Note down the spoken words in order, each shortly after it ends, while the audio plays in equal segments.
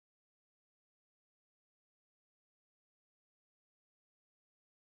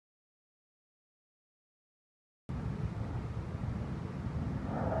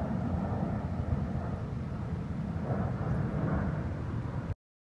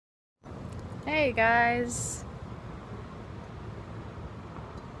Hey guys.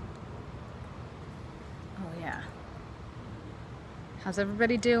 Oh yeah. How's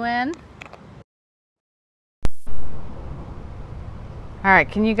everybody doing? All right,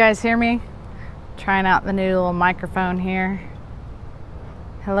 can you guys hear me? Trying out the new little microphone here.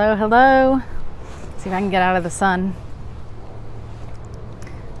 Hello, hello. See if I can get out of the sun.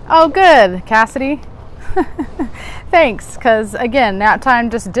 Oh, good, Cassidy. Thanks, because again, that time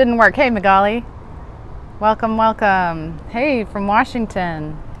just didn't work. Hey, Magali. Welcome, welcome. Hey, from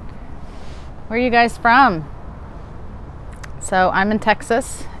Washington. Where are you guys from? So I'm in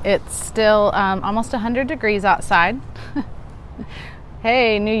Texas. It's still almost 100 degrees outside.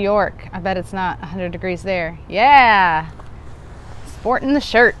 Hey, New York. I bet it's not 100 degrees there. Yeah. Sporting the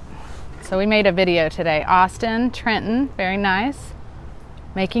shirt. So we made a video today. Austin, Trenton, very nice.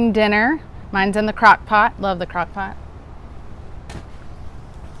 Making dinner. Mine's in the crock pot. Love the crock pot.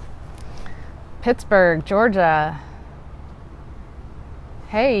 Pittsburgh, Georgia.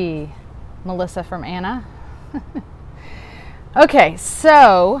 Hey, Melissa from Anna. Okay,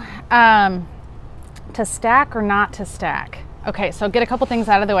 so to stack or not to stack? Okay, so get a couple things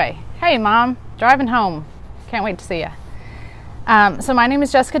out of the way. Hey, Mom, driving home. Can't wait to see you. So my name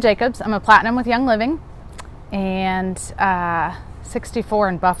is Jessica Jacobs. I'm a platinum with Young Living, and 64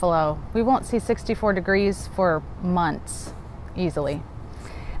 in Buffalo. We won't see 64 degrees for months easily.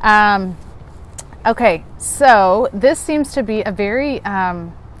 Okay, so this seems to be a very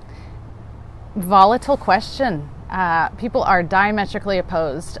volatile question. People are diametrically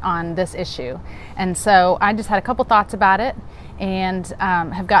opposed on this issue. And so I just had a couple thoughts about it, and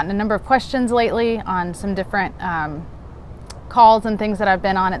have gotten a number of questions lately on some different calls and things that I've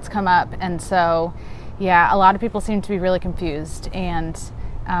been on. It's come up. And so yeah, a lot of people seem to be really confused and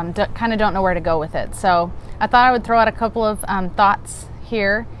kind of don't know where to go with it. So I thought I would throw out a couple of thoughts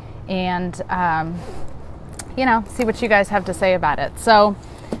here and, see what you guys have to say about it. So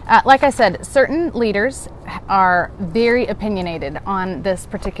like I said, certain leaders are very opinionated on this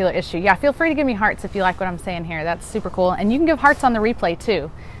particular issue. Yeah, feel free to give me hearts if you like what I'm saying here. That's super cool. And you can give hearts on the replay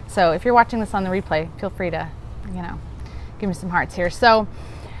too. So if you're watching this on the replay, feel free to, give me some hearts here. So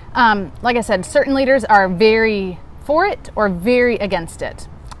like I said, certain leaders are very for it or very against it.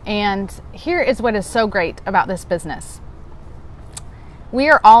 And here is what is so great about this business. We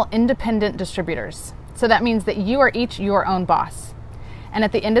are all independent distributors. So that means that you are each your own boss. And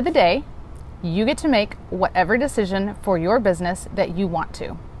at the end of the day, you get to make whatever decision for your business that you want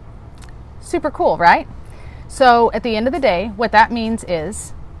to. Super cool, right? So at the end of the day, what that means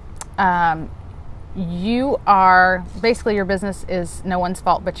is your business is no one's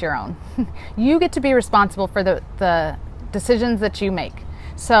fault but your own. You get to be responsible for the decisions that you make.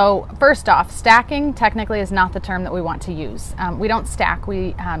 So first off, stacking technically is not the term that we want to use. We don't stack.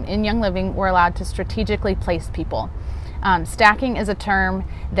 In Young Living, we're allowed to strategically place people. Stacking is a term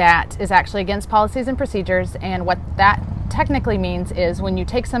that is actually against policies and procedures, and what that technically means is when you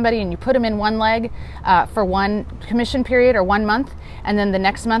take somebody and you put them in one leg for one commission period or 1 month, and then the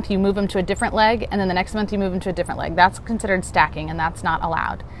next month you move them to a different leg, and then the next month you move them to a different leg. That's considered stacking, and that's not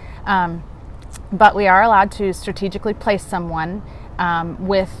allowed. But we are allowed to strategically place someone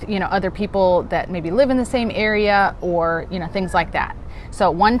with other people that maybe live in the same area or things like that. So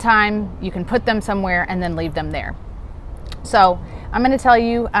one time you can put them somewhere and then leave them there. So I'm going to tell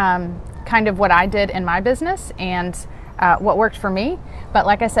you kind of what I did in my business and what worked for me. But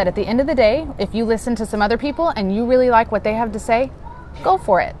like I said, at the end of the day, if you listen to some other people and you really like what they have to say, go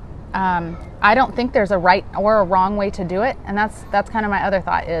for it. I don't think there's a right or a wrong way to do it. And that's kind of my other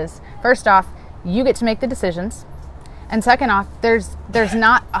thought is, first off, you get to make the decisions. And second off, there's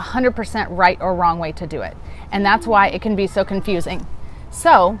not 100% right or wrong way to do it. And that's why it can be so confusing.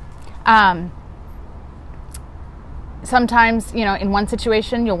 So, sometimes, in one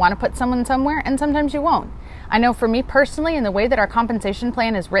situation, you'll want to put someone somewhere, and sometimes you won't. I know for me personally, in the way that our compensation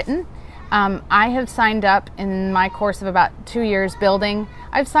plan is written, I have signed up in my course of about 2 years building,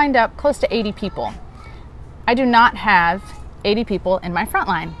 I've signed up close to 80 people. I do not have 80 people in my front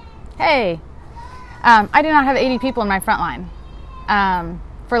line. Hey, I do not have 80 people in my front line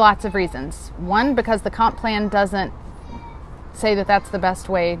for lots of reasons. One, because the comp plan doesn't say that that's the best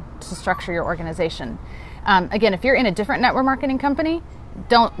way to structure your organization. Again, if you're in a different network marketing company,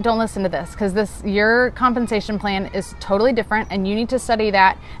 don't listen to this, because your compensation plan is totally different, and you need to study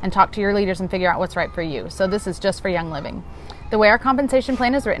that and talk to your leaders and figure out what's right for you. So this is just for Young Living. The way our compensation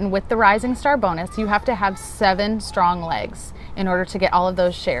plan is written with the Rising Star bonus, you have to have 7 strong legs in order to get all of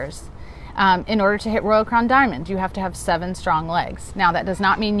those shares. In order to hit Royal Crown Diamond, you have to have 7 strong legs. Now, that does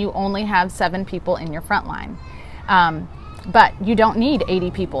not mean you only have 7 people in your front line. But you don't need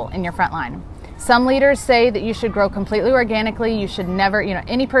 80 people in your front line. Some leaders say that you should grow completely organically. You should never,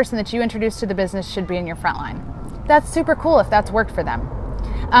 any person that you introduce to the business should be in your front line. That's super cool if that's worked for them.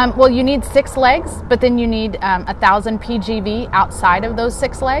 Well, you need 6 legs, but then you need 1,000 PGV outside of those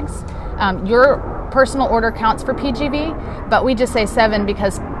 6 legs. Your personal order counts for PGV, but we just say 7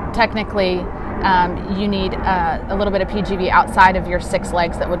 because technically you need a little bit of PGV outside of your 6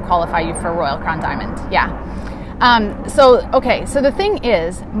 legs that would qualify you for Royal Crown Diamond. Yeah. So the thing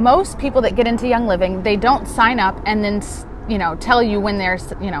is, most people that get into Young Living, they don't sign up and then, tell you when they're,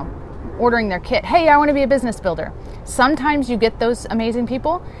 ordering their kit, hey, I want to be a business builder. Sometimes you get those amazing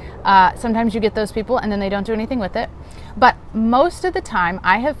people. Sometimes you get those people and then they don't do anything with it. But most of the time,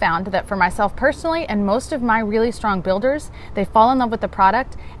 I have found that for myself personally and most of my really strong builders, they fall in love with the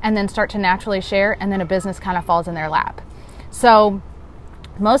product and then start to naturally share, and then a business kind of falls in their lap. So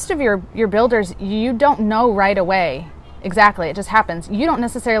most of your builders, you don't know right away. Exactly, it just happens. You don't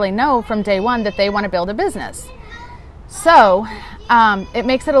necessarily know from day one that they want to build a business. So it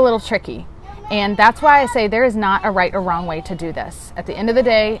makes it a little tricky. And that's why I say there is not a right or wrong way to do this. At the end of the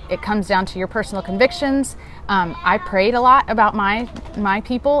day, it comes down to your personal convictions. I prayed a lot about my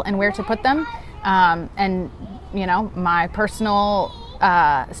people and where to put them. And my personal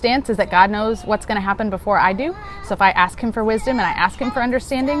stance is that God knows what's going to happen before I do. So if I ask him for wisdom and I ask him for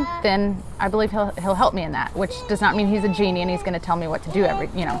understanding, then I believe he'll help me in that, which does not mean he's a genie and he's going to tell me what to do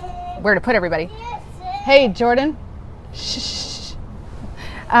where to put everybody. Hey, Jordan. Shh.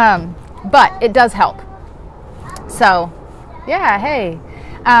 But it does help. So, yeah, hey.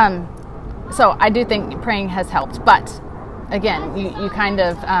 So I do think praying has helped. But again, you kind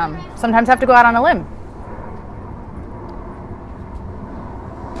of sometimes have to go out on a limb.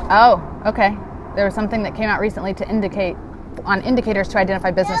 Oh, okay. There was something that came out recently to indicators to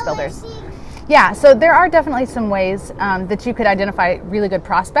identify business builders. Yeah, so there are definitely some ways that you could identify really good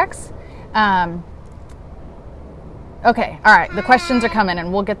prospects. Okay, all right. The questions are coming,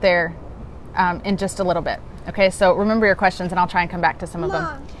 and we'll get there in just a little bit. Okay, so remember your questions, and I'll try and come back to some of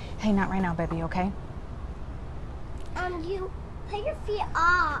them. Hey, not right now, baby, okay? You put your feet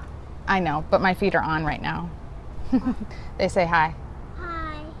up. I know, but my feet are on right now. They say hi.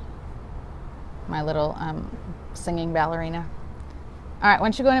 Hi. My little singing ballerina. All right, why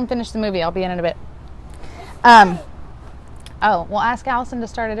don't you go in and finish the movie? I'll be in a bit. Oh, we'll ask Allison to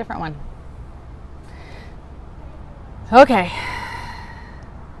start a different one. Okay.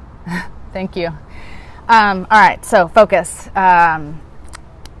 Thank you. All right, so focus.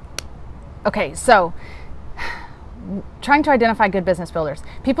 Okay, so trying to identify good business builders,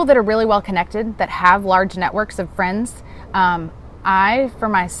 people that are really well connected, that have large networks of friends. I, for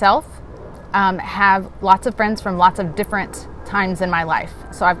myself, have lots of friends from lots of different times in my life.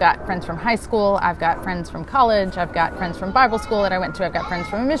 So I've got friends from high school, I've got friends from college, I've got friends from Bible school that I went to, I've got friends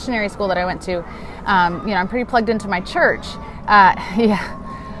from a missionary school that I went to. I'm pretty plugged into my church. Yeah,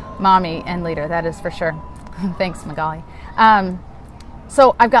 mommy and leader, that is for sure. Thanks, Magali.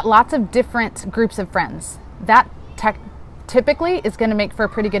 So I've got lots of different groups of friends. That typically is going to make for a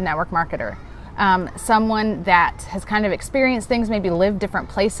pretty good network marketer. Someone that has kind of experienced things, maybe lived different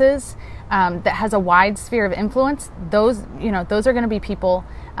places, that has a wide sphere of influence. Those are going to be people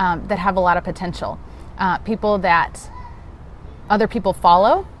that have a lot of potential. People that other people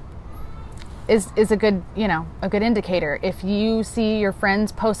follow is a good indicator. If you see your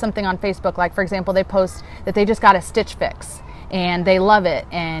friends post something on Facebook, like for example, they post that they just got a stitch fix and they love it,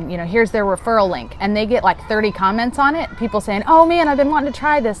 and here's their referral link, and they get like 30 comments on it, people saying, oh man, I've been wanting to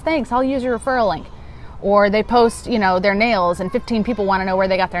try this, thanks, I'll use your referral link. Or they post their nails and 15 people want to know where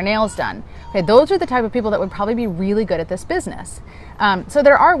they got their nails done. Okay, those are the type of people that would probably be really good at this business. So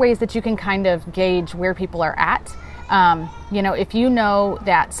there are ways that you can kind of gauge where people are at. If you know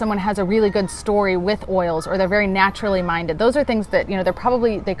that someone has a really good story with oils, or they're very naturally minded, those are things that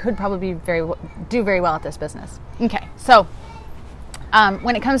they could probably do very well at this business. Okay, so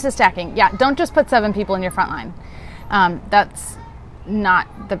when it comes to stacking, yeah, don't just put 7 people in your front line. That's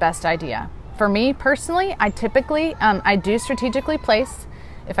not the best idea. For me personally, I typically I do strategically place.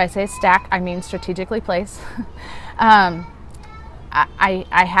 If I say stack, I mean strategically place. I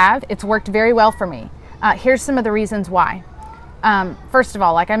have. It's worked very well for me. Here's some of the reasons why. First of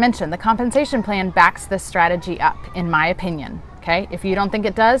all, like I mentioned, the compensation plan backs this strategy up, in my opinion. Okay, if you don't think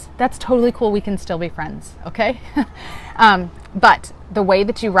it does, that's totally cool. We can still be friends. Okay, but the way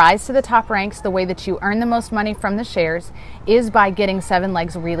that you rise to the top ranks, the way that you earn the most money from the shares, is by getting 7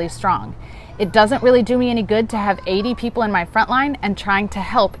 legs really strong. It doesn't really do me any good to have 80 people in my front line and trying to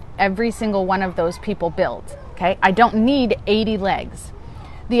help every single one of those people build. Okay, I don't need 80 legs.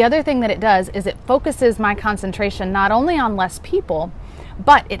 The other thing that it does is it focuses my concentration not only on less people,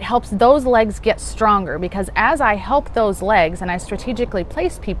 but it helps those legs get stronger, because as I help those legs and I strategically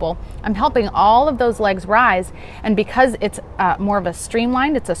place people, I'm helping all of those legs rise. And because it's more of a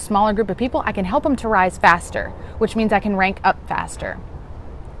streamlined, it's a smaller group of people, I can help them to rise faster, which means I can rank up faster.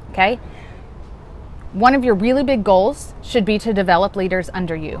 Okay? One of your really big goals should be to develop leaders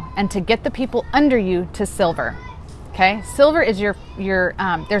under you and to get the people under you to silver. Okay, silver is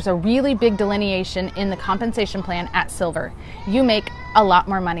there's a really big delineation in the compensation plan at silver. You make a lot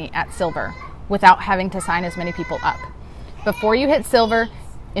more money at silver without having to sign as many people up. Before you hit silver,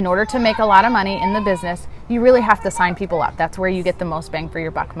 in order to make a lot of money in the business, you really have to sign people up. That's where you get the most bang for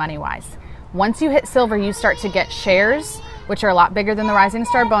your buck money-wise. Once you hit silver, you start to get shares, which are a lot bigger than the Rising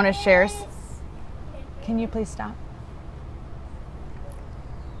Star bonus shares. Can you please stop?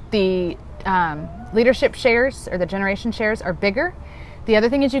 The leadership shares or the generation shares are bigger. The other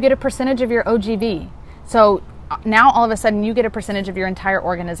thing is you get a percentage of your OGV. So now all of a sudden you get a percentage of your entire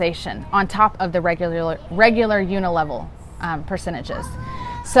organization on top of the regular unilevel percentages.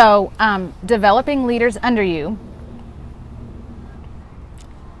 So developing leaders under you,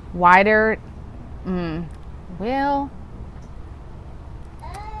 wider, I'm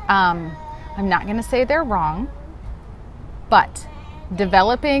not going to say they're wrong, but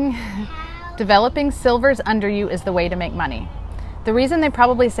developing silvers under you is the way to make money. The reason they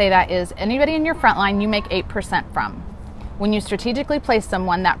probably say that is anybody in your front line you make 8% from. When you strategically place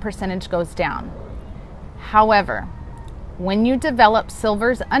someone, that percentage goes down. However, when you develop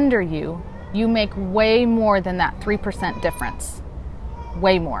silvers under you, you make way more than that 3% difference.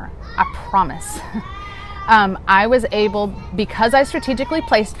 Way more. I promise. I was able, because I strategically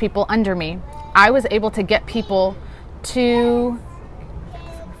placed people under me, I was able to get people to...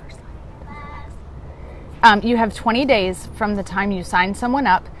 you have 20 days from the time you sign someone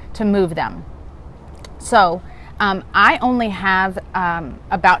up to move them. So I only have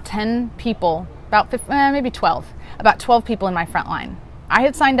about 10 people, maybe 12, about 12 people in my front line. I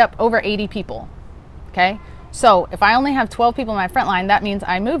had signed up over 80 people. Okay, so if I only have 12 people in my front line, that means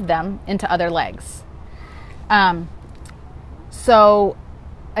I moved them into other legs. So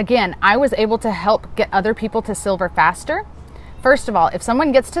again, I was able to help get other people to silver faster. First of all, if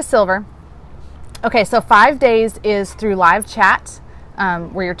someone gets to silver, okay, so 5 days is through live chat,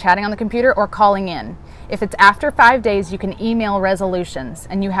 where you're chatting on the computer or calling in. If it's after 5 days, you can email resolutions,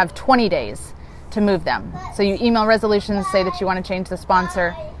 and you have 20 days to move them. So you email resolutions, say that you want to change the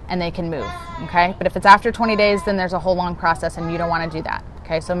sponsor, and they can move, okay? But if it's after 20 days, then there's a whole long process, and you don't want to do that,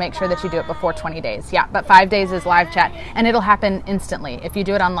 okay? So make sure that you do it before 20 days. Yeah, but 5 days is live chat, and it'll happen instantly. If you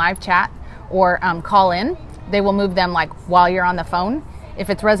do it on live chat or call in, they will move them like while you're on the phone. If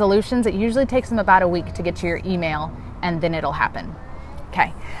it's resolutions, it usually takes them about a week to get to your email, and then it'll happen.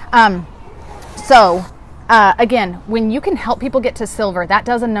 Okay. Again, when you can help people get to silver, that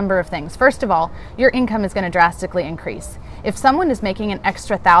does a number of things. First of all, your income is going to drastically increase. If someone is making an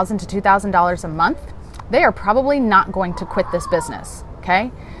extra $1,000 to $2,000 a month, they are probably not going to quit this business.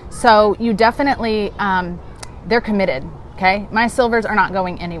 Okay. So you definitely, they're committed. Okay. My silvers are not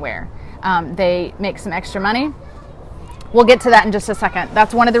going anywhere. They make some extra money. We'll get to that in just a second.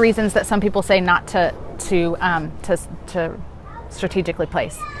 That's one of the reasons that some people say not to strategically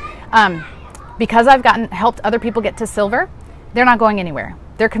place. Because I've helped other people get to silver, they're not going anywhere.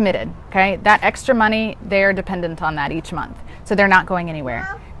 They're committed. Okay, that extra money, they're dependent on that each month, so they're not going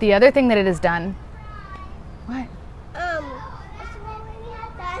anywhere. The other thing that it has done. What?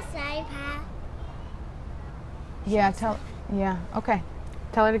 Yeah. Yeah. Okay.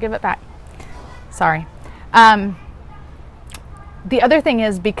 Tell her to give it back. Sorry. The other thing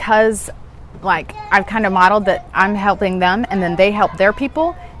is, because like I've kind of modeled that I'm helping them and then they help their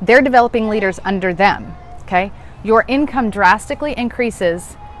people, they're developing leaders under them. Okay, your income drastically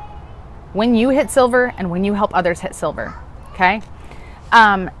increases when you hit silver and when you help others hit silver. Okay,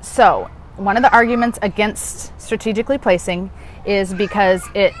 so one of the arguments against strategically placing is because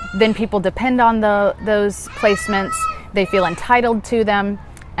then people depend on those placements, they feel entitled to them,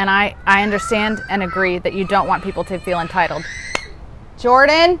 and I understand and agree that you don't want people to feel entitled.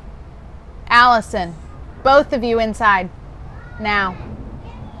 Jordan, Allison, both of you inside now.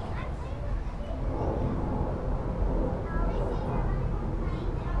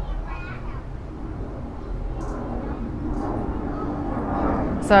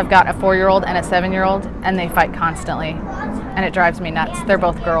 So I've got a 4-year-old and a 7-year-old, and they fight constantly, and it drives me nuts. They're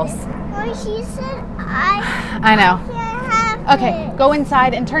both girls. She said I know. Okay, go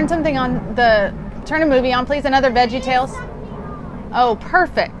inside and turn something on turn a movie on, please. Another VeggieTales. Oh,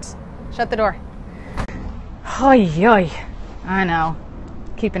 perfect. Shut the door. Oy, oy. I know.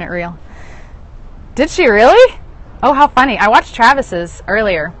 Keeping it real. Did she really? Oh, how funny. I watched Travis's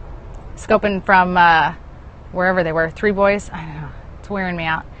earlier, scoping from wherever they were. 3 boys. I don't know. It's wearing me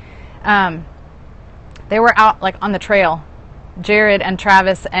out. They were out like on the trail. Jared and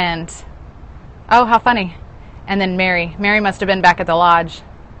Travis and, oh, how funny. And then Mary. Mary must have been back at the lodge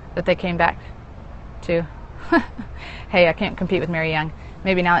that they came back to. Hey, I can't compete with Mary Young.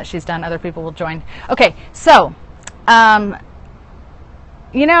 Maybe now that she's done, other people will join. Okay, so,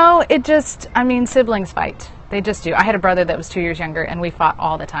 it just, siblings fight. They just do. I had a brother that was 2 years younger, and we fought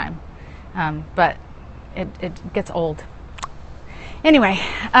all the time. But it gets old. Anyway,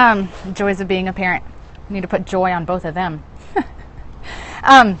 joys of being a parent. I need to put joy on both of them.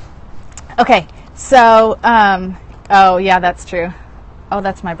 Okay, so, oh, yeah, that's true. Oh,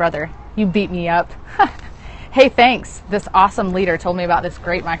 that's my brother. You beat me up. Hey, thanks. This awesome leader told me about this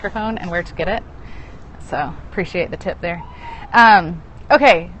great microphone and where to get it. So, appreciate the tip there.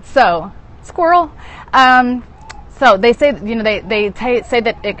 Okay, so, squirrel. So they say, say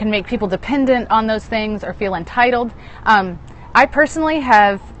that it can make people dependent on those things or feel entitled. I personally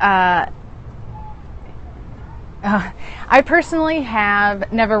have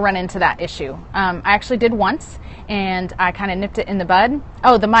never run into that issue. I actually did once, and I kind of nipped it in the bud.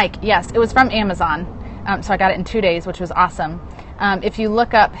 Oh, the mic, yes, it was from Amazon. So I got it in 2 days, which was awesome. If you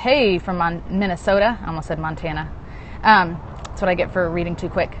look up, hey, from Minnesota, I almost said Montana. That's what I get for reading too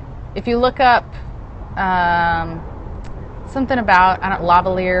quick. If you look up something about,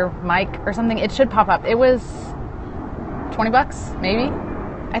 lavalier mic or something, it should pop up. It was $20, maybe?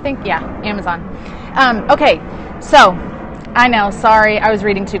 I think, yeah, Amazon. Okay, so, I know, sorry, I was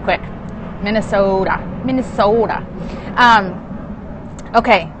reading too quick. Minnesota.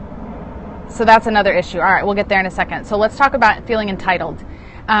 Okay, so that's another issue. All right, we'll get there in a second. So let's talk about feeling entitled.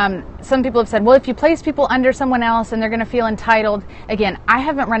 Some people have said, well, if you place people under someone else and they're going to feel entitled, again, I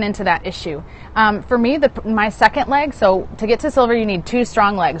haven't run into that issue. For me, my second leg, so to get to silver, you need 2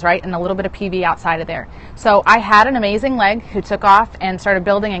 strong legs, right? And a little bit of PV outside of there. So I had an amazing leg who took off and started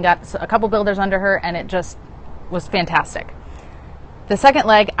building and got a couple builders under her, and it just was fantastic. The second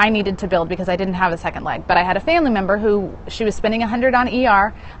leg I needed to build because I didn't have a second leg, but I had a family member who, she was spending 100 on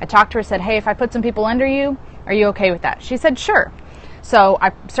ER. I talked to her, said, hey, if I put some people under you, are you okay with that? She said, sure. So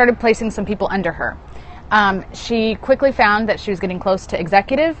I started placing some people under her. She quickly found that she was getting close to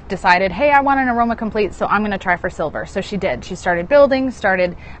executive, decided, hey, I want an aroma complete, so I'm going to try for silver. So she did. She started building,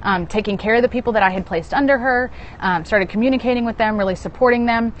 started taking care of the people that I had placed under her, started communicating with them, really supporting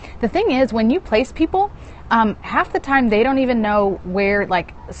them. The thing is, when you place people, half the time they don't even know where,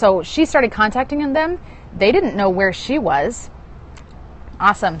 so she started contacting them. They didn't know where she was.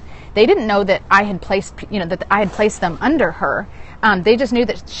 Awesome. They didn't know that I had placed, that I had placed them under her. They just knew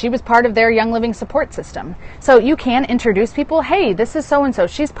that she was part of their Young Living support system. So you can introduce people. Hey, this is so-and-so.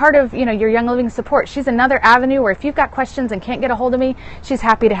 She's part of, your Young Living support. She's another avenue where if you've got questions and can't get a hold of me, she's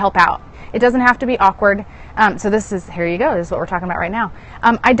happy to help out. It doesn't have to be awkward. So here you go. This is what we're talking about right now.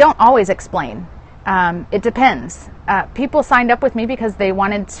 I don't always explain. It depends. People signed up with me because they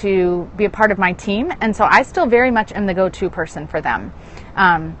wanted to be a part of my team. And so I still very much am the go-to person for them.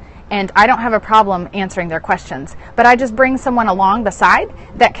 And I don't have a problem answering their questions, but I just bring someone along beside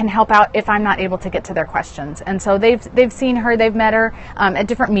that can help out if I'm not able to get to their questions. And so they've seen her, they've met her at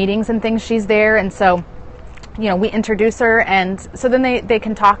different meetings and things. She's there, and so we introduce her, and so then they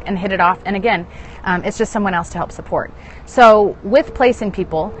can talk and hit it off. And again, it's just someone else to help support. So with placing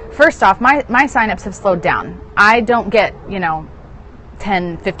people, first off, my signups have slowed down. I don't get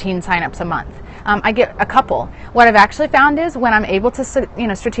 10, 15 signups a month. I get a couple. What I've actually found is when I'm able to,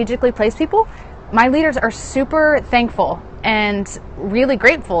 strategically place people, my leaders are super thankful and really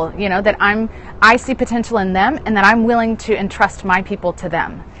grateful, that I see potential in them and that I'm willing to entrust my people to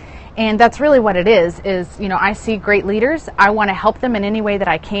them. And that's really what it is, I see great leaders. I want to help them in any way that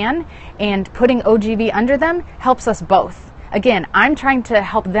I can, and putting OGV under them helps us both. Again, I'm trying to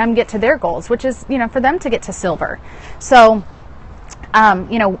help them get to their goals, which is, for them to get to silver. So,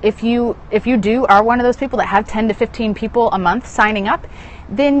 if you are one of those people that have 10 to 15 people a month signing up,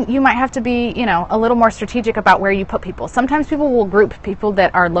 then you might have to be, a little more strategic about where you put people. Sometimes people will group people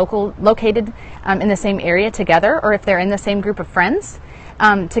that are located in the same area together, or if they're in the same group of friends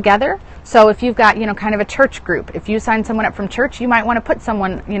together. So if you've got, kind of a church group, if you sign someone up from church, you might want to put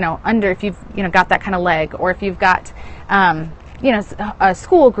someone, under if you've, got that kind of leg, or if you've got, a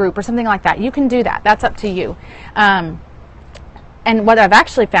school group or something like that. You can do that. That's up to you. And what I've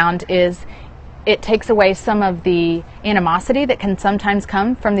actually found is it takes away some of the animosity that can sometimes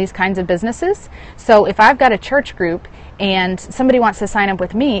come from these kinds of businesses. So if I've got a church group and somebody wants to sign up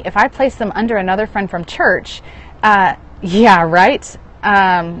with me, if I place them under another friend from church, yeah, right?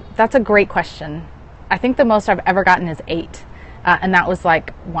 That's a great question. I think the most I've ever gotten is 8. And that was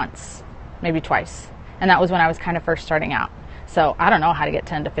like once, maybe twice. And that was when I was kind of first starting out. So I don't know how to get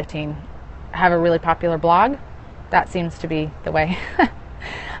 10 to 15. Have a really popular blog. That seems to be the way.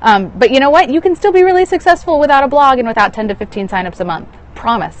 But you know what? You can still be really successful without a blog and without 10 to 15 signups a month.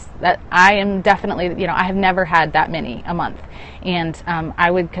 Promise that I am definitely, I have never had that many a month. And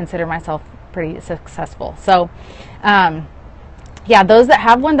I would consider myself pretty successful. So, yeah, those that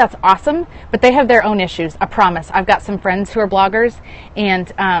have one, that's awesome, but they have their own issues. I promise. I've got some friends who are bloggers,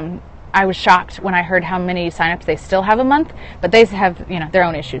 and I was shocked when I heard how many signups they still have a month, but they have, their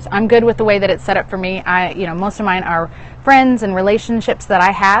own issues. I'm good with the way that it's set up for me. Most of mine are friends and relationships that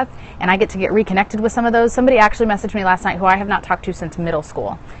I have, and I get to get reconnected with some of those. Somebody actually messaged me last night who I have not talked to since middle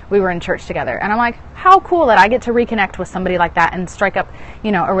school. We were in church together, and I'm like, how cool that I get to reconnect with somebody like that and strike up,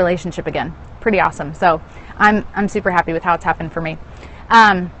 a relationship again. Pretty awesome. So I'm super happy with how it's happened for me.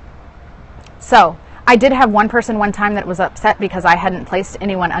 So I did have one person one time that was upset because I hadn't placed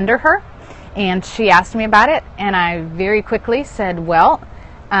anyone under her, and she asked me about it, and I very quickly said, well,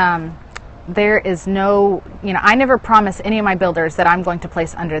 there is no, I never promise any of my builders that I'm going to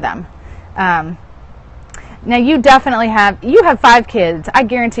place under them. Now you definitely have 5 kids. I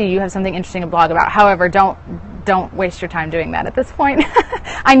guarantee you have something interesting to blog about. However, don't waste your time doing that at this point.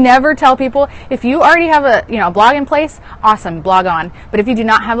 I never tell people, if you already have a blog in place, awesome, blog on. But if you do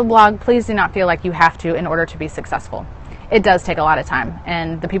not have a blog, please do not feel like you have to in order to be successful. It does take a lot of time.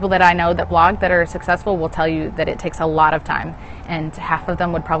 And the people that I know that blog that are successful will tell you that it takes a lot of time. And half of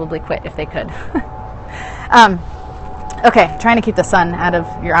them would probably quit if they could. Okay, trying to keep the sun out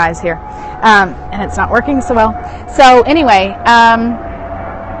of your eyes here. And it's not working so well. So anyway,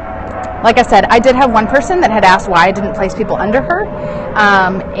 like I said, I did have one person that had asked why I didn't place people under her.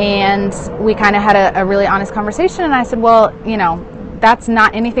 And we kind of had a really honest conversation. And I said, well, that's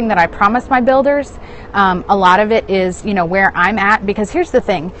not anything that I promised my builders. A lot of it is, where I'm at. Because here's the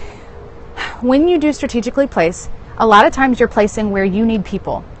thing. When you do strategically place, a lot of times you're placing where you need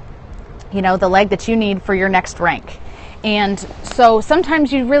people. The leg that you need for your next rank. And so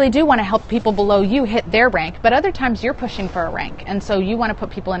sometimes you really do want to help people below you hit their rank, but other times you're pushing for a rank, and so you want to put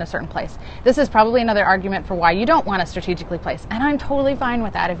people in a certain place. This is probably another argument for why you don't want to strategically place, and I'm totally fine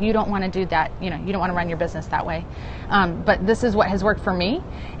with that. If you don't want to do that, you don't want to run your business that way. But this is what has worked for me,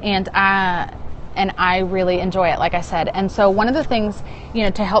 and I really enjoy it, like I said. And so one of the things,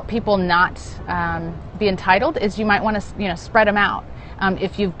 to help people not be entitled is you might want to, spread them out.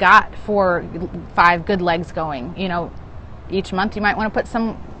 If you've got 4, 5 good legs going, each month you might want to put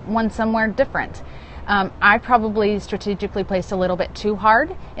someone somewhere different. I probably strategically placed a little bit too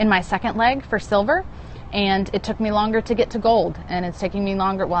hard in my second leg for silver, and it took me longer to get to gold, and it's taking me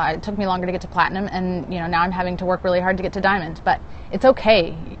longer. Well, it took me longer to get to platinum, and now I'm having to work really hard to get to diamond. But it's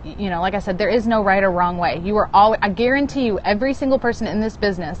okay. Like I said, there is no right or wrong way. I guarantee you, every single person in this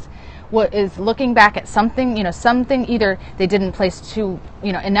business is looking back at something, something either they didn't place too,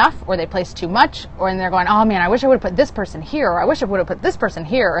 enough, or they placed too much, and they're going, oh man, I wish I would have put this person here, or I wish I would have put this person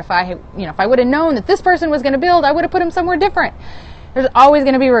here. If I would have known that this person was going to build, I would have put him somewhere different. There's always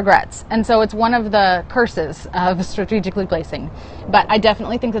going to be regrets. And so it's one of the curses of strategically placing. But I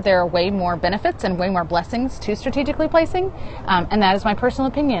definitely think that there are way more benefits and way more blessings to strategically placing. And that is my personal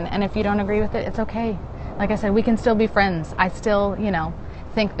opinion. And if you don't agree with it, it's okay. Like I said, we can still be friends. I still,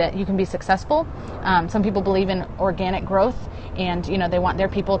 think that you can be successful. Some people believe in organic growth, and they want their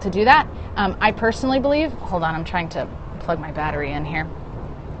people to do that. I personally believe, hold on, I'm trying to plug my battery in here.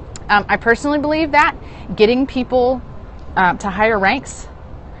 I personally believe that getting people to higher ranks.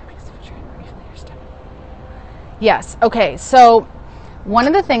 Yes. Okay. So one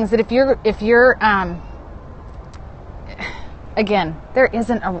of the things that if you're again, there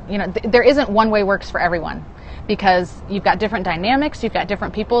isn't one way works for everyone. Because you've got different dynamics, you've got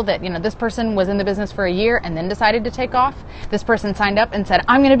different people that, this person was in the business for a year and then decided to take off. This person signed up and said,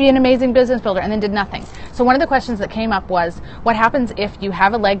 I'm going to be an amazing business builder, and then did nothing. So one of the questions that came up was, what happens if you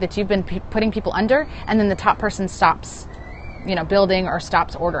have a leg that you've been putting people under, and then the top person stops, building or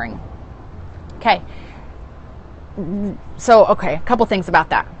stops ordering? Okay. So, a couple things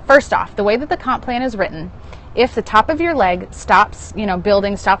about that. First off, the way that the comp plan is written, if the top of your leg stops,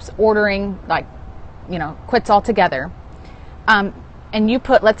 building, stops ordering, quits altogether, and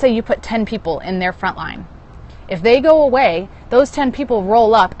let's say you put 10 people in their front line. If they go away, those 10 people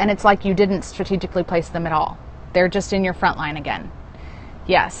roll up, and it's like you didn't strategically place them at all. They're just in your front line again.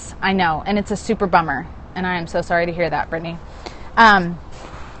 Yes, I know, and it's a super bummer, and I am so sorry to hear that, Brittany.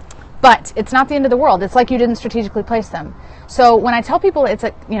 But it's not the end of the world. It's like you didn't strategically place them. So when I tell people it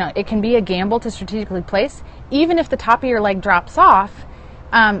can be a gamble to strategically place, even if the top of your leg drops off,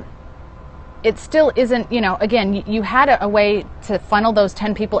 it still isn't, again, you had a way to funnel those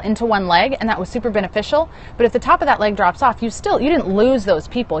 10 people into one leg, and that was super beneficial. But if the top of that leg drops off, you didn't lose those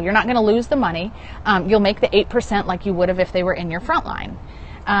people. You're not going to lose the money. You'll make the 8% like you would have if they were in your front line.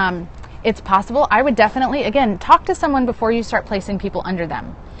 It's possible. I would definitely, again, talk to someone before you start placing people under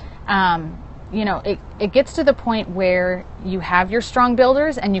them. It gets to the point where you have your strong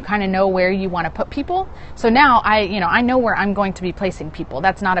builders and you kind of know where you want to put people. So now I know where I'm going to be placing people.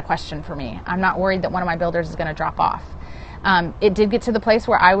 That's not a question for me. I'm not worried that one of my builders is going to drop off. It did get to the place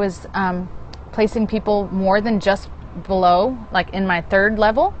where I was placing people more than just below, like in my 3rd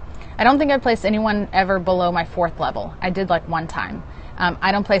level. I don't think I've placed anyone ever below my 4th level. I did like one time.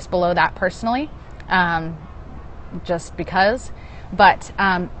 I don't place below that personally, just because. But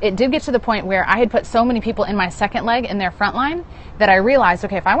it did get to the point where I had put so many people in my 2nd leg in their front line that I realized,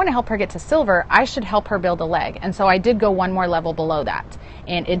 okay, if I want to help her get to silver, I should help her build a leg. And so I did go one more level below that.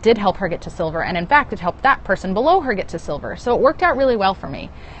 And it did help her get to silver. And in fact, it helped that person below her get to silver. So it worked out really well for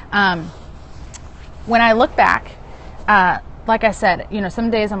me. When I look back, like I said,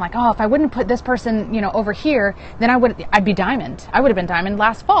 some days I'm like, oh, if I wouldn't put this person, over here, then I'd be diamond. I would have been diamond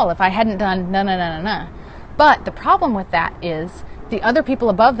last fall if I hadn't done no. But the problem with that is the other people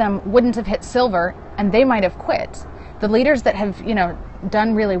above them wouldn't have hit silver and they might have quit. The leaders that have,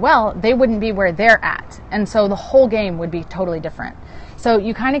 done really well, they wouldn't be where they're at. And so the whole game would be totally different. So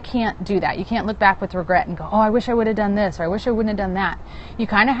you kind of can't do that. You can't look back with regret and go, oh, I wish I would have done this, or I wish I wouldn't have done that. You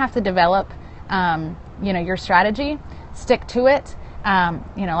kind of have to develop, your strategy, stick to it.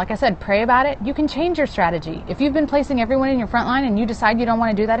 Like I said, pray about it. You can change your strategy. If you've been placing everyone in your front line and you decide you don't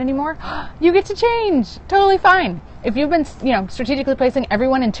want to do that anymore, you get to change. Totally fine. If you've been, strategically placing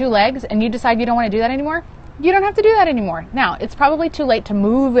everyone in 2 legs and you decide you don't want to do that anymore, you don't have to do that anymore. Now, it's probably too late to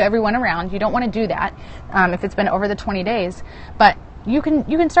move everyone around. You don't want to do that if it's been over the 20 days. But you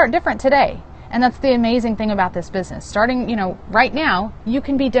can start different today. And that's the amazing thing about this business. Starting, right now, you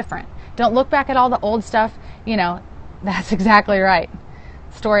can be different. Don't look back at all the old stuff. That's exactly right.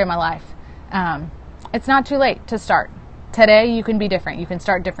 Story of my life. It's not too late to start. Today, you can be different. You can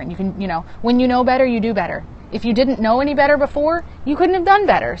start different. You can, when you know better, you do better. If you didn't know any better before, you couldn't have done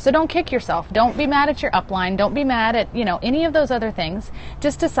better. So don't kick yourself. Don't be mad at your upline. Don't be mad at, any of those other things.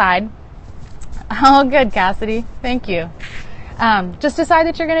 Just decide. Oh, good, Cassidy. Thank you. Just decide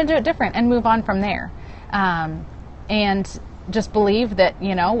that you're going to do it different and move on from there. And just believe that,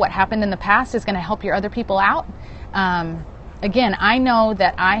 what happened in the past is going to help your other people out. Again, I know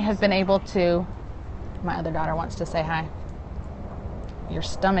that I have been able to, my other daughter wants to say hi. Your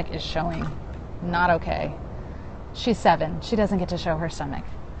stomach is showing. Not okay. She's 7. She doesn't get to show her stomach.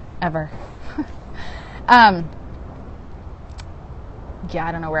 Ever. Yeah,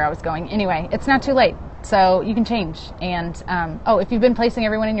 I don't know where I was going. Anyway, it's not too late. So you can change. And, if you've been placing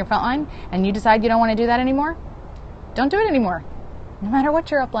everyone in your front line and you decide you don't want to do that anymore, don't do it anymore. No matter what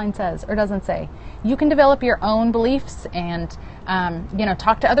your upline says or doesn't say. You can develop your own beliefs and,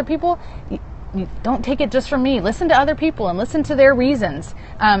 talk to other people. You don't take it just from me. Listen to other people and listen to their reasons.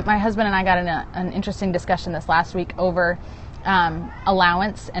 My husband and I got in an interesting discussion this last week over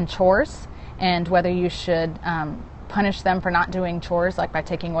allowance and chores and whether you should punish them for not doing chores, like by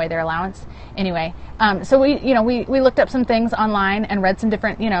taking away their allowance. Anyway, so we looked up some things online and read some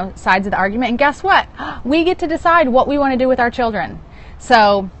different, sides of the argument. And guess what? We get to decide what we want to do with our children.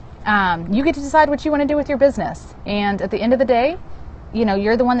 So you get to decide what you want to do with your business. And at the end of the day,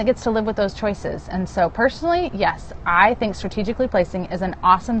 you're the one that gets to live with those choices. And so personally, yes, I think strategically placing is an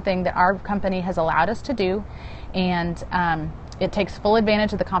awesome thing that our company has allowed us to do. And it takes full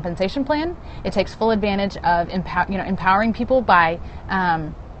advantage of the compensation plan. It takes full advantage of empowering people by,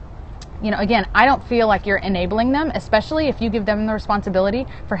 again, I don't feel like you're enabling them, especially if you give them the responsibility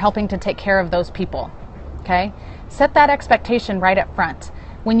for helping to take care of those people. Okay? Set that expectation right up front.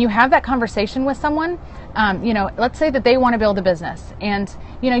 When you have that conversation with someone, let's say that they want to build a business and,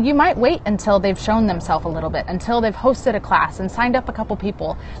 you might wait until they've shown themselves a little bit, until they've hosted a class and signed up a couple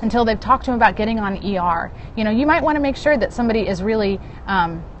people, until they've talked to them about getting on ER. You might want to make sure that somebody is really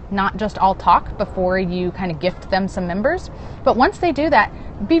not just all talk before you kind of gift them some members. But once they do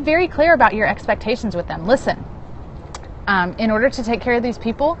that, be very clear about your expectations with them. Listen, in order to take care of these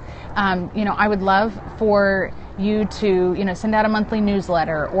people, I would love for you to, send out a monthly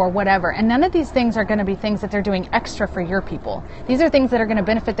newsletter or whatever. And none of these things are going to be things that they're doing extra for your people. These are things that are going to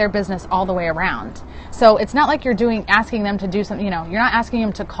benefit their business all the way around. So it's not like you're asking them to do something, you're not asking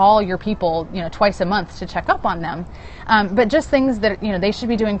them to call your people, twice a month to check up on them. But just things that, they should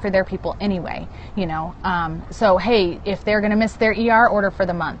be doing for their people anyway, So, hey, if they're going to miss their ER order for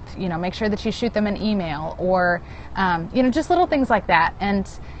the month, make sure that you shoot them an email or, just little things like that. And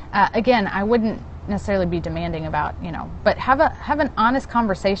again, I wouldn't necessarily be demanding about, but have an honest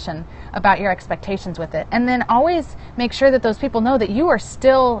conversation about your expectations with it. And then always make sure that those people know that you are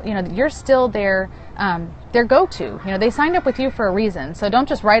still, you're still their go-to. They signed up with you for a reason. So don't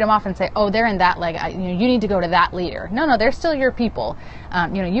just write them off and say, oh, they're in that leg. You need to go to that leader. No, they're still your people.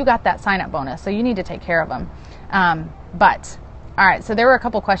 You got that sign-up bonus, so you need to take care of them. But all right, so there were a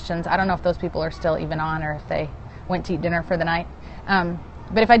couple questions. I don't know if those people are still even on or if they went to eat dinner for the night.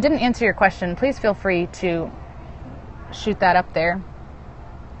 But if I didn't answer your question, please feel free to shoot that up there.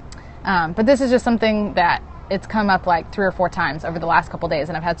 But this is just something that it's come up like 3 or 4 times over the last couple days,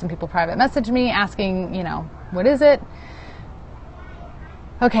 and I've had some people private message me asking, what is it?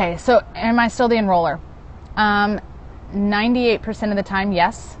 Okay, so am I still the enroller? 98% of the time,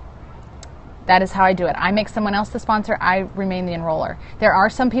 yes. That is how I do it. I make someone else the sponsor. I remain the enroller. There are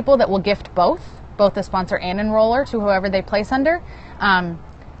some people that will gift both the sponsor and enroller to whoever they place under.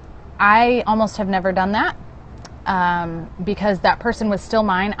 I almost have never done that because that person was still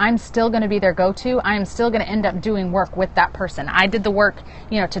mine. I'm still going to be their go-to. I am still going to end up doing work with that person. I did the work,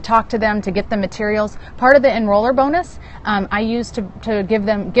 to talk to them, to get them materials. Part of the enroller bonus, I use to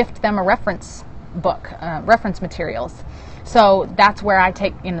gift them a reference book, reference materials. So that's where I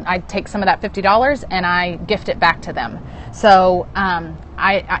take some of that $50 and I gift it back to them. So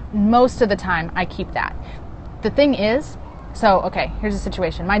I most of the time I keep that. The thing is, okay, here's a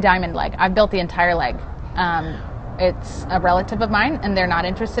situation. My diamond leg, I've built the entire leg. It's a relative of mine and they're not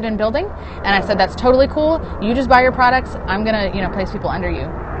interested in building. And I said, that's totally cool. You just buy your products. I'm going to, place people under you.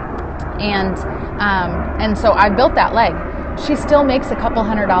 And so I built that leg. She still makes a couple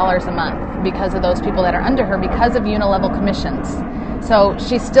 $100s a month because of those people that are under her, because of unilevel commissions. So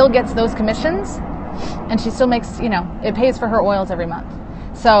she still gets those commissions and she still makes, it pays for her oils every month.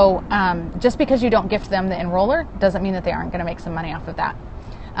 So just because you don't gift them the enroller doesn't mean that they aren't going to make some money off of that.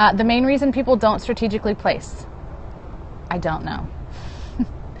 The main reason people don't strategically place, I don't know.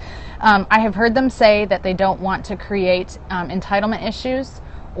 I have heard them say that they don't want to create entitlement issues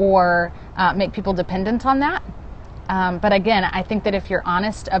or make people dependent on that. But again, I think that if you're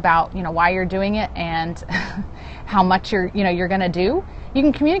honest about, why you're doing it and how much you're going to do, you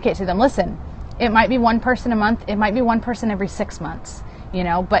can communicate to them. Listen, it might be one person a month. It might be one person every 6 months,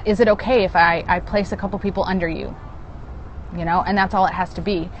 but is it okay if I place a couple people under you? And that's all it has to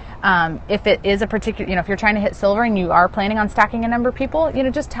be. If it is a particular, if you're trying to hit silver and you are planning on stacking a number of people,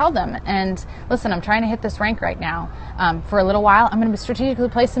 just tell them. And listen, I'm trying to hit this rank right now. For a little while, I'm going to strategically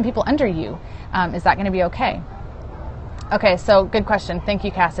place some people under you. Is that going to be okay? Okay, so good question. Thank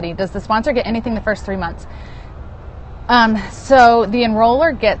you, Cassidy. Does the sponsor get anything the first 3 months? So the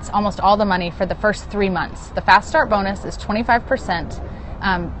enroller gets almost all the money for the first 3 months. The fast start bonus is 25%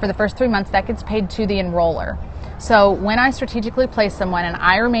 for the first 3 months. That gets paid to the enroller. So when I strategically place someone and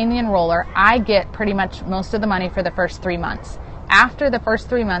I remain the enroller, I get pretty much most of the money for the first 3 months. After the first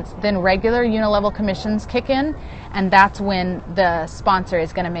 3 months, then regular unilevel commissions kick in, and that's when the sponsor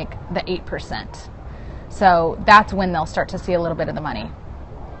is going to make the 8%. So that's when they'll start to see a little bit of the money.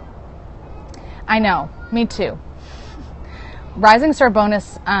 I know, me too. Rising Star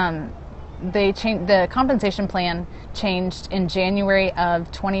bonus, they changed the compensation plan changed in January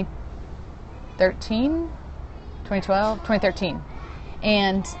of 2013, 2012, 2013,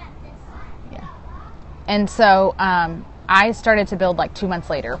 and yeah, and so I started to build like 2 months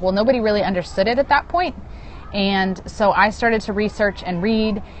later. Well, nobody really understood it at that point. And so I started to research and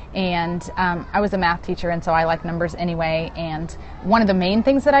read, and I was a math teacher, and so I like numbers anyway. And one of the main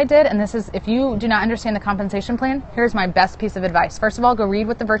things that I did, and this is, if you do not understand the compensation plan, here's my best piece of advice. First of all, go read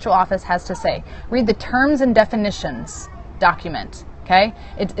what the virtual office has to say. Read the terms and definitions document, okay?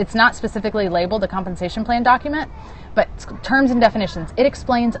 It's not specifically labeled a compensation plan document, but it's terms and definitions. It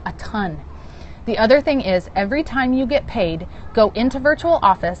explains a ton. The other thing is, every time you get paid, go into virtual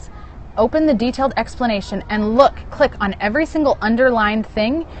office, open the detailed explanation, and click on every single underlined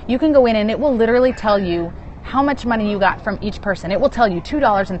thing. You can go in and it will literally tell you how much money you got from each person. It will tell you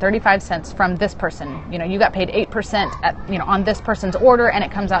 $2.35 from this person. You know, you got paid 8% on this person's order, and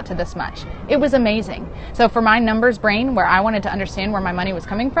it comes out to this much. It was amazing. So for my numbers brain, where I wanted to understand where my money was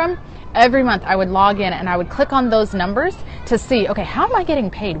coming from, every month I would log in and I would click on those numbers to see, okay, how am I getting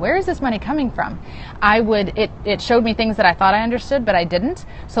paid? Where is this money coming from? It showed me things that I thought I understood, but I didn't.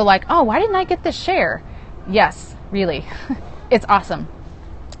 So like, oh, why didn't I get this share? Yes, really. It's awesome.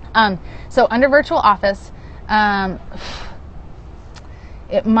 So under virtual office,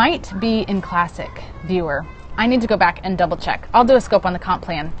 it might be in classic viewer. I need to go back and double check. I'll do a scope on the comp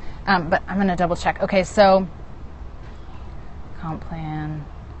plan, but I'm going to double check. Okay, so comp plan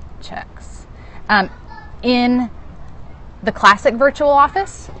checks. In the classic virtual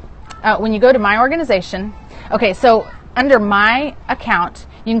office, when you go to my organization, okay, so under my account,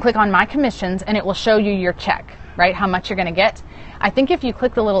 you can click on my commissions and it will show you your check, right? How much you're going to get. I think if you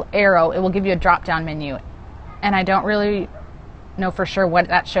click the little arrow, it will give you a drop-down menu. And I don't really know for sure what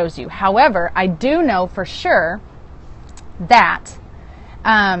that shows you. However, I do know for sure that,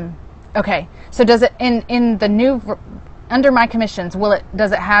 okay, so does it, in the new, under my commissions,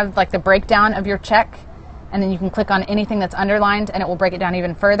 does it have like the breakdown of your check? And then you can click on anything that's underlined and it will break it down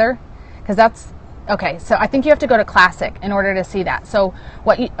even further? Because that's, okay, so I think you have to go to Classic in order to see that. So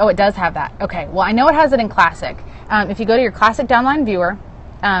it does have that. Okay, well, I know it has it in Classic. If you go to your Classic downline viewer,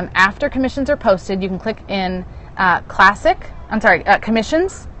 after commissions are posted, you can click in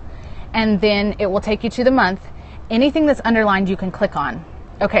commissions, and then it will take you to the month. Anything that's underlined, you can click on.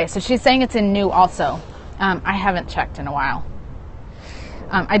 Okay, so she's saying it's in new also. I haven't checked in a while.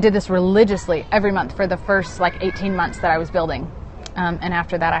 I did this religiously every month for the first 18 months that I was building. And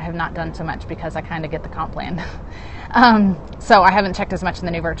after that, I have not done so much because I kind of get the comp plan. So I haven't checked as much in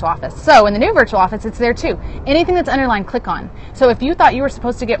the new virtual office. So in the new virtual office, it's there too. Anything that's underlined, click on. So if you thought you were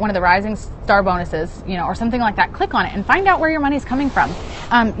supposed to get one of the Rising Star bonuses, or something like that, click on it and find out where your money's coming from.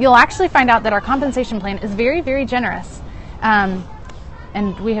 You'll actually find out that our compensation plan is very, very generous.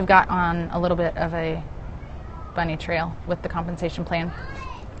 And we have got on a little bit of a bunny trail with the compensation plan.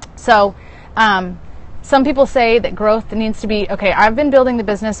 So, some people say that growth needs to be, okay, I've been building the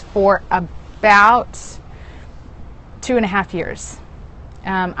business for about 2.5 years.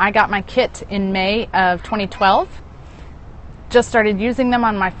 I got my kit in May of 2012. Just started using them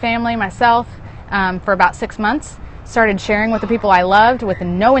on my family, myself, for about 6 months. Started sharing with the people I loved with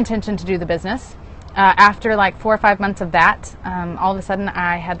no intention to do the business. After 4 or 5 months of that, all of a sudden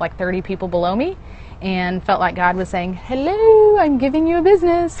I had 30 people below me and felt like God was saying, hello, I'm giving you a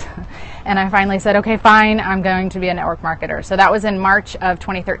business. And I finally said, okay, fine, I'm going to be a network marketer. So that was in March of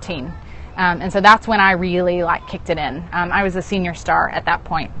 2013. And so that's when I really kicked it in. I was a senior star at that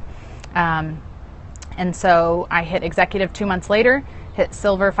point. And so I hit executive 2 months later, hit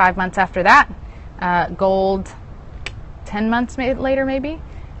silver 5 months after that, gold 10 months later maybe,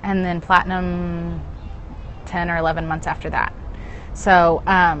 and then platinum 10 or 11 months after that. So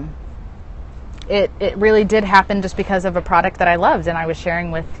it really did happen just because of a product that I loved and I was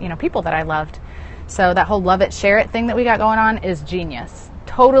sharing with people that I loved. So that whole love it, share it thing that we got going on is genius.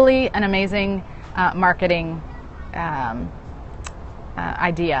 Totally an amazing marketing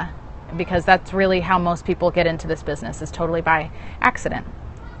idea, because that's really how most people get into this business, is totally by accident.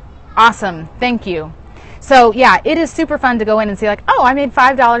 Awesome. Thank you. So yeah, it is super fun to go in and see oh, I made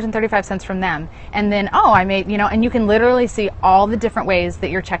 $5.35 from them. And then, oh, I made, and you can literally see all the different ways that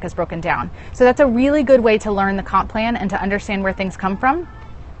your check is broken down. So that's a really good way to learn the comp plan and to understand where things come from.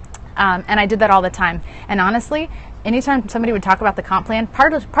 And I did that all the time. And honestly, anytime somebody would talk about the comp plan,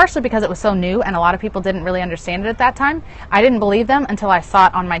 partially because it was so new and a lot of people didn't really understand it at that time, I didn't believe them until I saw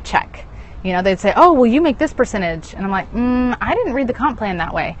it on my check. They'd say, oh, well, you make this percentage. And I'm like, I didn't read the comp plan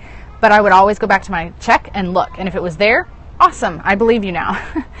that way. But I would always go back to my check and look. And if it was there, awesome, I believe you now.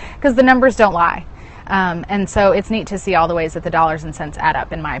 Because the numbers don't lie. And so it's neat to see all the ways that the dollars and cents add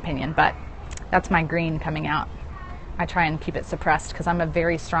up, in my opinion. But that's my green coming out. I try and keep it suppressed because I'm a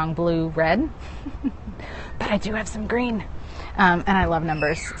very strong blue-red. But I do have some green. And I love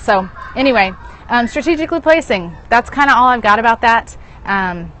numbers. So anyway, strategically placing. That's kind of all I've got about that.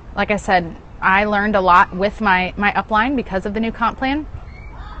 Like I said, I learned a lot with my upline because of the new comp plan.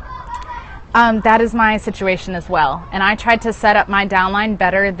 That is my situation as well. And I tried to set up my downline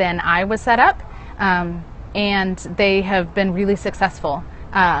better than I was set up. And they have been really successful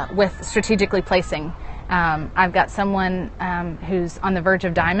with strategically placing. I've got someone who's on the verge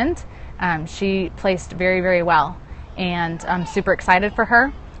of diamond. She placed very, very well. And I'm super excited for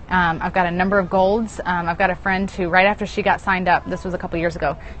her. I've got a number of golds. I've got a friend who, right after she got signed up, this was a couple years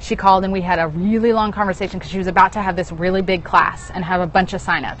ago, she called and we had a really long conversation because she was about to have this really big class and have a bunch of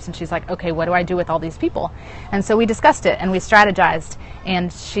signups. And she's like, okay, what do I do with all these people? And so we discussed it and we strategized,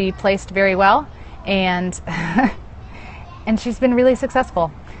 and she placed very well, and and she's been really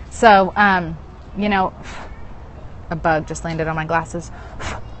successful. So, you know, a bug just landed on my glasses.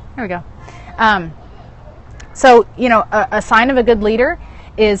 There we go. So, you know, a sign of a good leader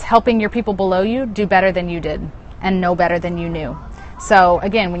is helping your people below you do better than you did and know better than you knew. So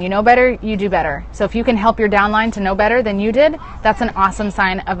again, when you know better, you do better. So if you can help your downline to know better than you did, that's an awesome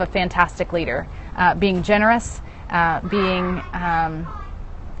sign of a fantastic leader. Being generous, being,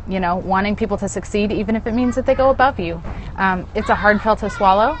 you know, wanting people to succeed, even if it means that they go above you. It's a hard pill to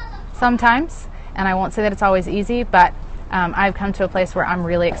swallow sometimes, and I won't say that it's always easy, but I've come to a place where I'm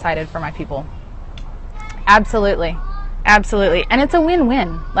really excited for my people. Absolutely. Absolutely. And it's a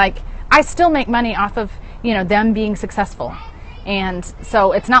win-win. Like, I still make money off of, you know, them being successful. And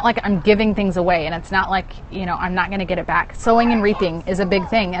so it's not like I'm giving things away, and it's not like, you know, I'm not going to get it back. Sowing and reaping is a big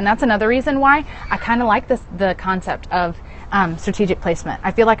thing. And that's another reason why I kind of like the concept of strategic placement.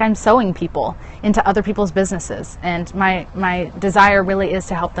 I feel like I'm sowing people into other people's businesses. And my desire really is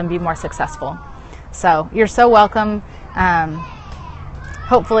to help them be more successful. So you're so welcome.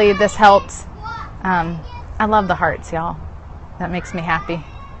 Hopefully this helped. I love the hearts, y'all. That makes me happy.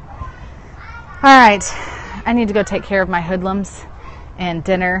 All right. I need to go take care of my hoodlums and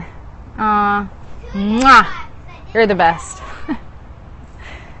dinner. Mwah! You're the best.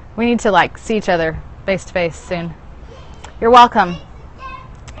 We need to, like, see each other face to face soon. You're welcome.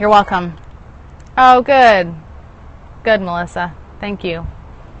 You're welcome. Oh, good. Good, Melissa. Thank you.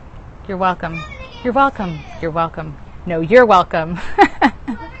 You're welcome. You're welcome. You're welcome. No, you're welcome.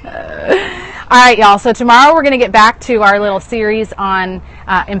 All right, y'all. So tomorrow we're going to get back to our little series on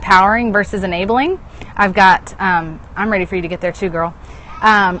empowering versus enabling. I've got, I'm ready for you to get there too, girl.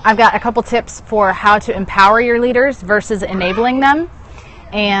 I've got a couple tips for how to empower your leaders versus enabling them.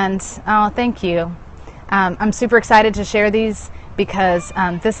 And, oh, thank you. I'm super excited to share these because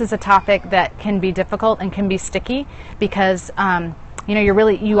this is a topic that can be difficult and can be sticky because, you know,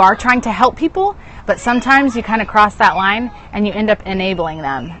 you are trying to help people, but sometimes you kind of cross that line and you end up enabling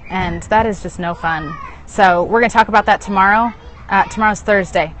them, and that is just no fun. So we're going to talk about that tomorrow. Tomorrow's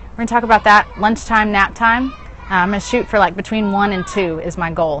Thursday. We're going to talk about that lunchtime, nap time. I'm going to shoot for like between 1 and 2 is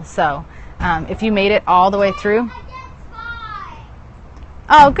my goal. So if you made it all the way through.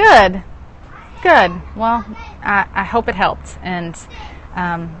 Oh, good. Good. Well, I hope it helped, and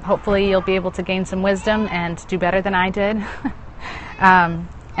hopefully you'll be able to gain some wisdom and do better than I did.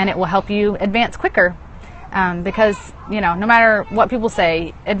 And it will help you advance quicker because, you know, no matter what people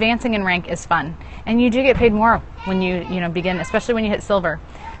say, advancing in rank is fun. And you do get paid more when you know, begin, especially when you hit silver.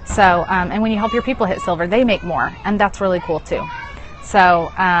 So, and when you help your people hit silver, they make more. And that's really cool too.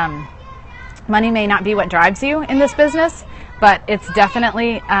 So, money may not be what drives you in this business, but it's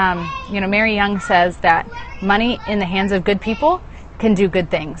definitely, you know, Mary Young says that money in the hands of good people can do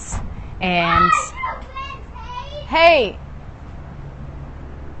good things. And, hey,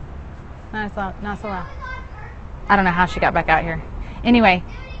 not so loud. I don't know how she got back out here. Anyway,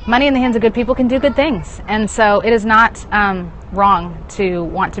 money in the hands of good people can do good things. And so it is not wrong to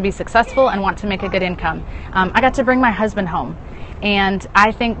want to be successful and want to make a good income. I got to bring my husband home. And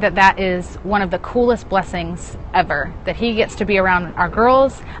I think that that is one of the coolest blessings ever, that he gets to be around our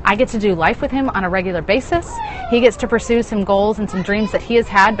girls. I get to do life with him on a regular basis. He gets to pursue some goals and some dreams that he has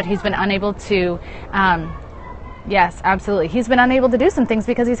had, but he's been unable to, yes, absolutely. He's been unable to do some things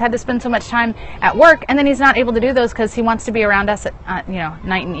because he's had to spend so much time at work, and then he's not able to do those because he wants to be around us at, you know,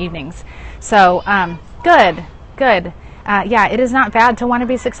 night and evenings. So, good. Yeah, it is not bad to want to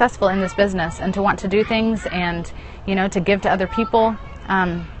be successful in this business and to want to do things and, you know, to give to other people,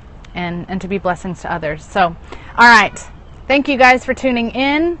 and to be blessings to others. So, all right. Thank you guys for tuning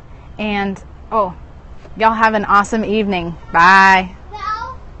in, and, oh, y'all have an awesome evening. Bye.